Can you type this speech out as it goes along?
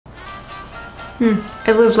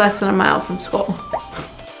I live less than a mile from school.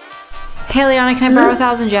 Hey, Eliana, can I borrow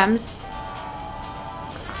 1,000 gems?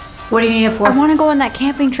 What do you need it for? I want to go on that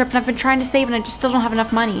camping trip and I've been trying to save and I just still don't have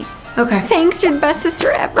enough money. Okay. Thanks, you're the best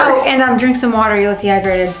sister ever. Oh, and drink some water. You look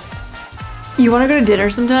dehydrated. You want to go to dinner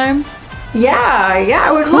sometime? Yeah, I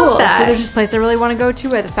would love that. So there's this place I really want to go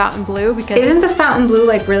to at the Fountain Blue because... Isn't the Fountain Blue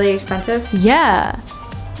like really expensive? Yeah.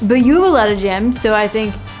 But you have a lot of gems, so I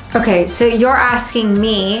think... Okay, so you're asking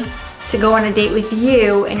me to go on a date with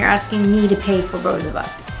you and you're asking me to pay for both of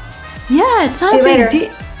us. Yeah, it's not See a you big later.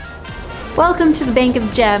 deal. Welcome to the Bank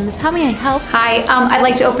of Gems. How may I help? Hi, I'd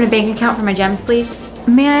like to open a bank account for my gems, please.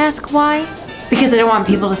 May I ask why? Because I don't want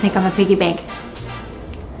people to think I'm a piggy bank.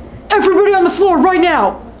 Everybody on the floor right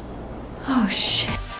now! Oh, shit.